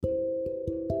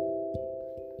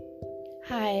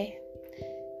Hi,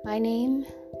 my name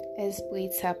is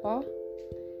Buitsepo,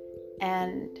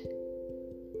 and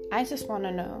I just want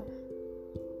to know,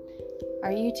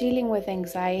 are you dealing with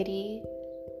anxiety,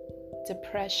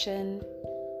 depression,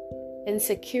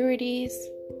 insecurities,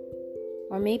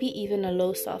 or maybe even a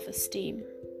low self-esteem?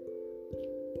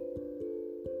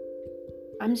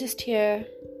 I'm just here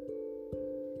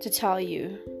to tell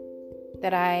you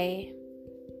that I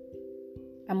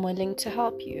am willing to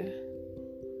help you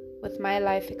with my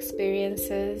life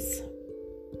experiences,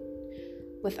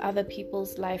 with other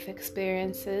people's life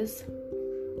experiences.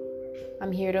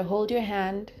 I'm here to hold your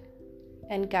hand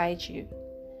and guide you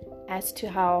as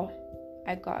to how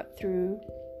I got through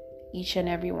each and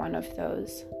every one of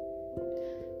those.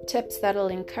 Tips that'll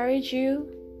encourage you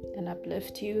and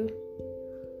uplift you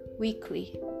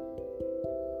weekly.